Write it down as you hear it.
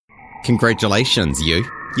Congratulations, you.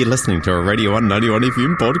 You're listening to a Radio 191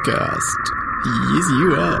 FM podcast. Yes,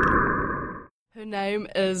 you are. Her name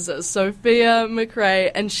is Sofia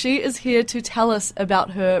Macray, and she is here to tell us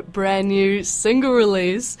about her brand new single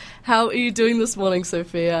release. How are you doing this morning,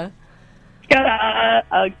 Sofia? Good.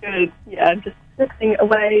 Yeah, I'm just sitting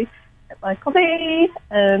away at my coffee,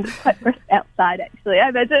 and it's quite brisk outside, actually. I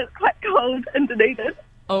imagine it's quite cold in Dunedin.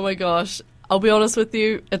 Oh my gosh. I'll be honest with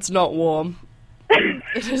you, it's not warm.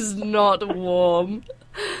 It is not warm.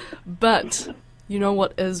 But you know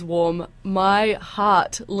what is warm? My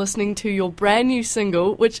heart listening to your brand new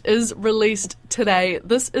single, which is released today.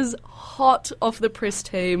 This is hot off the press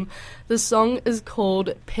team. The song is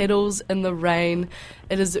called Petals in the Rain.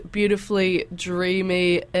 It is beautifully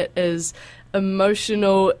dreamy. It is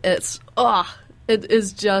emotional. It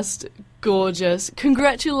is just gorgeous.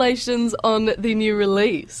 Congratulations on the new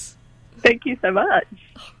release. Thank you so much.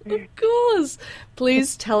 Of course.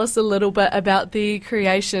 Please tell us a little bit about the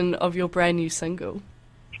creation of your brand new single.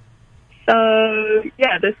 So,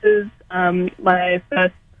 yeah, this is my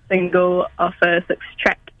first single off a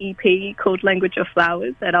 6-track EP called Language of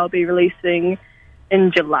Flowers that I'll be releasing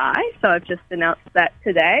in July. So I've just announced that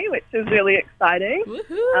today, which is really exciting.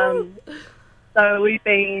 So we've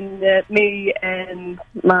been, me and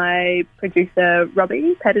my producer,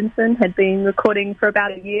 Robbie Pattinson, had been recording for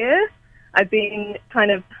about a year. I've been kind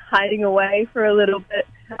of hiding away for a little bit,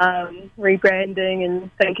 rebranding and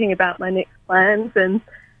thinking about my next plans. And,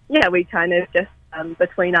 yeah, we kind of just,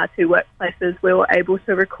 between our two workplaces, we were able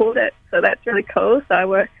to record it. So that's really cool. So I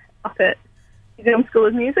work up at Museum School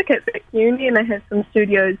of Music at Vic Uni, and I have some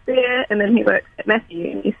studios there. And then he works at Matthew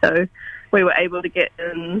Uni. So we were able to get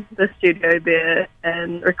in the studio there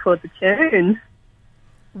and record the tune.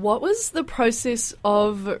 What was the process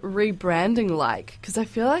of rebranding like? Because I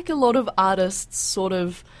feel like a lot of artists sort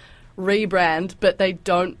of rebrand, but they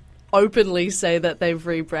don't openly say that they've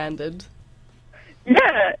rebranded.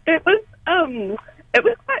 Yeah, it was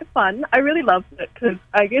quite fun. I really loved it because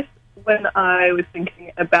I guess when I was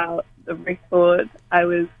thinking about the record, I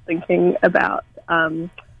was thinking about the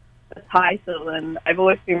title, and I've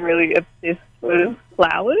always been really obsessed with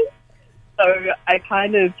flowers. So I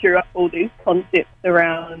kind of drew up all these concepts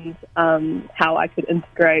around how I could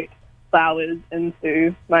integrate flowers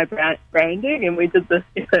into my branding, and we did this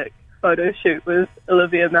epic photo shoot with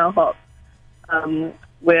Olivia Malhop,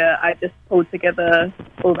 where I just pulled together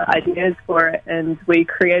all the ideas for it, and we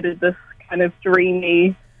created this kind of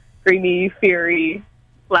dreamy, fairy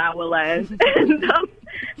flower land, and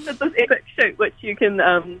did this epic shoot, which you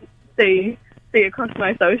can see across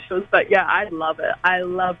my socials. But yeah, I love it. I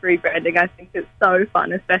love rebranding. I think it's so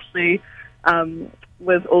fun, especially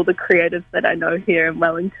with all the creatives that I know here in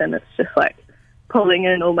Wellington. It's just like pulling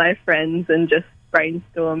in all my friends and just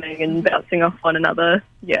brainstorming and bouncing off one another.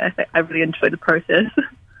 Yeah, I really enjoy the process.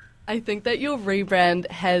 I think that your rebrand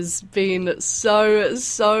has been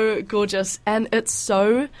so gorgeous, and it's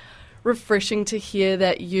so refreshing to hear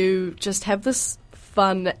that you just have this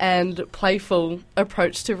fun and playful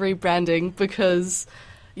approach to rebranding, because,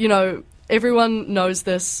 you know, everyone knows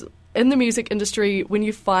this in the music industry. When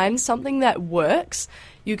you find something that works,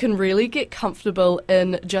 you can really get comfortable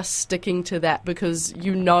in just sticking to that because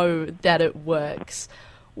you know that it works.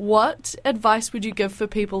 What advice would you give for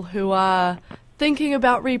people who are thinking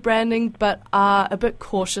about rebranding but are a bit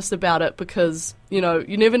cautious about it because, you know,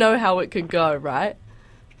 you never know how it could go, right?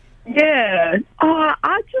 Yeah.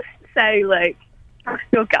 I'd just say, like, trust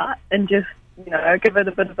your gut and just, you know, give it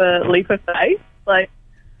a bit of a leap of faith. Like,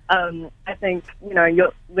 I think, you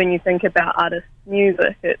know, when you think about artists'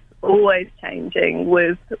 music, it's always changing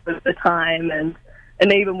with the time, and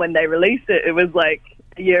even when they release it, it was like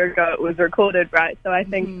a year ago it was recorded, right? So I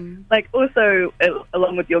think, like, also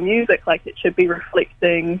along with your music, like, it should be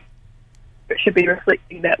reflecting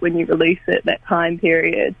that when you release it, that time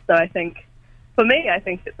period. So I think, for me, I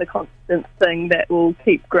think it's a constant thing that will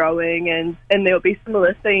keep growing, and there'll be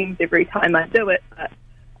similar themes every time I do it. But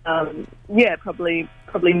yeah, probably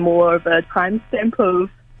more of a timestamp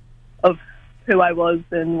of who I was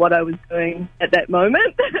and what I was doing at that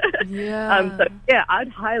moment. Yeah. So yeah, I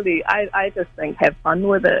just think have fun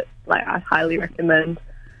with it. Like, I highly recommend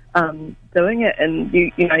doing it, and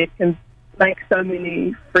you know, you can make so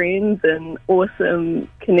many friends and awesome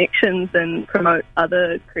connections and promote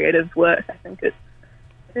other creatives' work. I think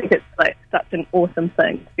it's like such an awesome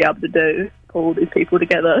thing to be able to do, pull all these people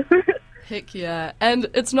together. Heck yeah. And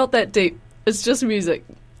it's not that deep. It's just music.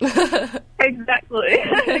 Exactly.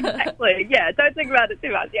 Yeah, don't think about it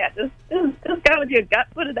too much. Yeah, just go with your gut,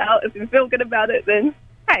 put it out. If you feel good about it, then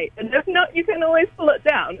Hey, and if not, you can always pull it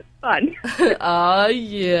down. It's fun.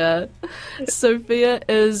 Yeah. Sofia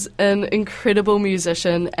is an incredible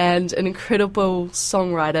musician and an incredible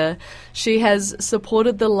songwriter. She has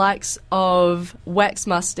supported the likes of Wax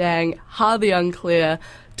Mustang, Harvey Unclear,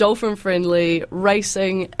 Dolphin Friendly,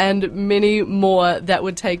 Racing, and many more that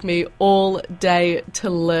would take me all day to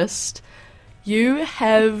list. You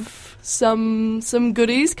have some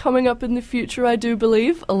goodies coming up in the future, I do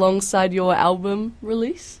believe, alongside your album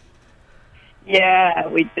release. Yeah,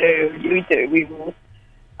 we do. We will,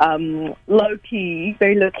 very low key,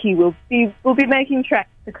 we'll be making tracks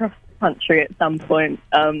across the country at some point,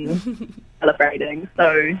 celebrating.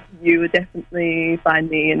 So you will definitely find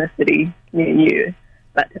me in a city near you.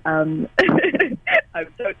 But I'm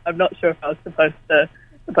not sure if I was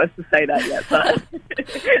supposed to say that yet, but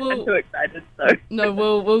I'm too excited. So no,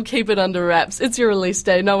 we'll keep it under wraps. It's your release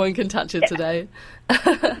day. No one can touch it today.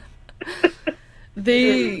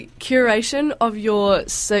 The curation of your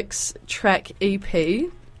 6-track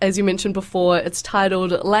EP, as you mentioned before, it's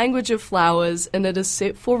titled Language of Flowers, and it is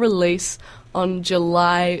set for release on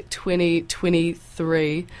July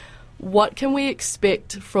 2023. What can we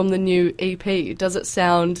expect from the new EP? Does it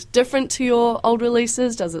sound different to your old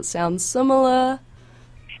releases? Does it sound similar?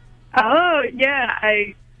 Oh, yeah.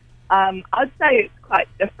 I'd say it's quite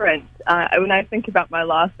different. When I think about my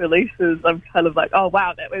last releases, I'm kind of like, oh,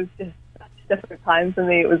 wow, that was just such a different time for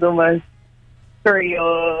me. It was almost 3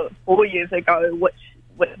 or 4 years ago,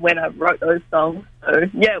 when I wrote those songs. So,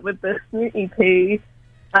 yeah, with this new EP,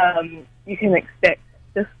 you can expect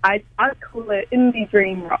this, I call it indie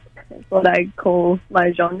dream rock. That's what I call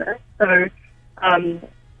my genre. So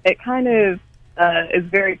it kind of is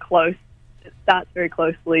very close. It starts very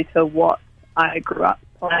closely to what I grew up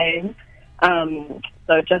playing.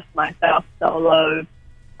 So just myself solo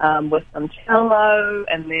with some cello,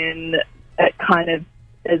 and then it kind of,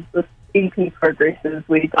 as the EP progresses,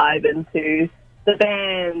 we dive into the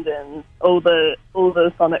band and all the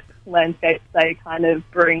sonic landscapes they kind of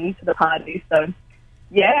bring to the party. So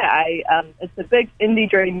yeah, it's a big indie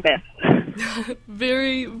dream mess.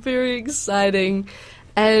 Very, very exciting.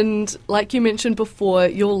 And like you mentioned before,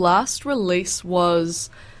 your last release was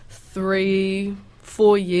 3-4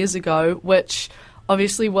 years ago, which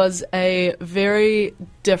obviously was a very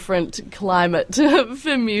different climate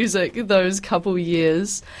for music those couple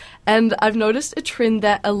years. And I've noticed a trend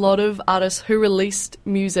that a lot of artists who released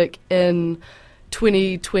music in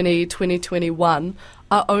 2020, 2021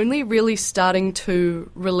 are only really starting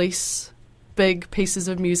to release big pieces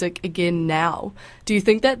of music again now. Do you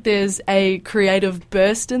think that there's a creative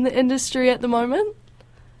burst in the industry at the moment?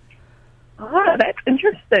 Oh, that's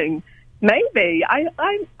interesting. Maybe.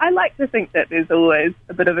 I like to think that there's always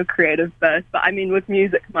a bit of a creative burst, but I mean, with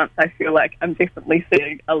Music Month, I feel like I'm definitely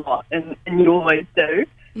seeing a lot, and you always do,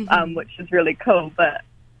 which is really cool. But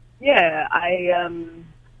yeah,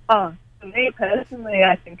 for me personally,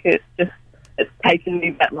 I think it's taken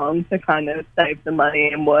me that long to kind of save the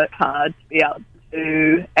money and work hard to be able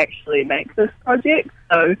to actually make this project.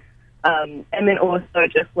 So, and then also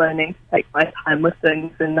just learning to take my time with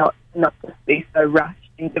things and not just be so rushed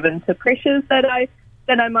and given to pressures that I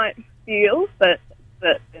might feel, but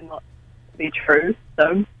they're not to be true.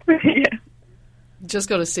 So, yeah. Just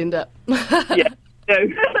got to send it. Yeah.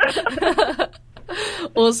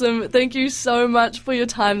 Awesome. Thank you so much for your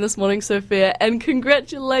time this morning, Sofia, and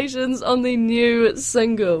congratulations on the new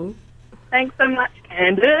single. Thanks so much,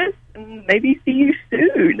 Candice, and maybe see you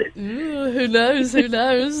soon. Ooh, who knows?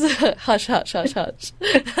 Hush, hush, hush, hush.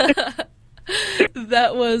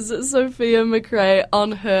 That was Sofia Macray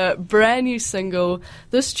on her brand new single.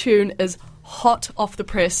 This tune is hot off the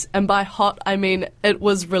press, and by hot I mean it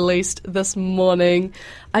was released this morning.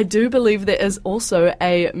 I do believe there is also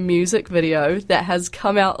a music video that has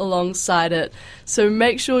come out alongside it, so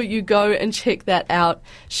make sure you go and check that out.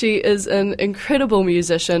 She is an incredible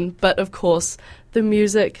musician, but of course the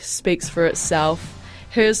music speaks for itself.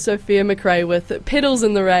 Here's Sofia Macray with Petals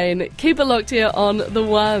in the Rain. Keep it locked here on The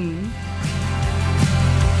One.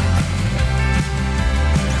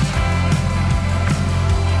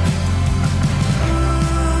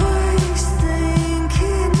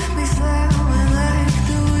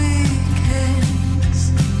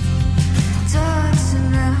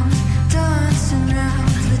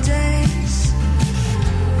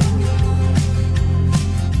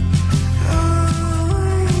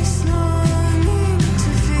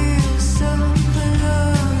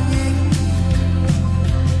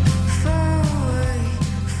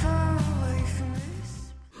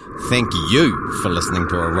 Thank you for listening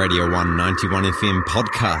to a Radio 191 FM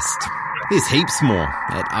podcast. There's heaps more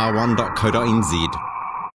at r1.co.nz.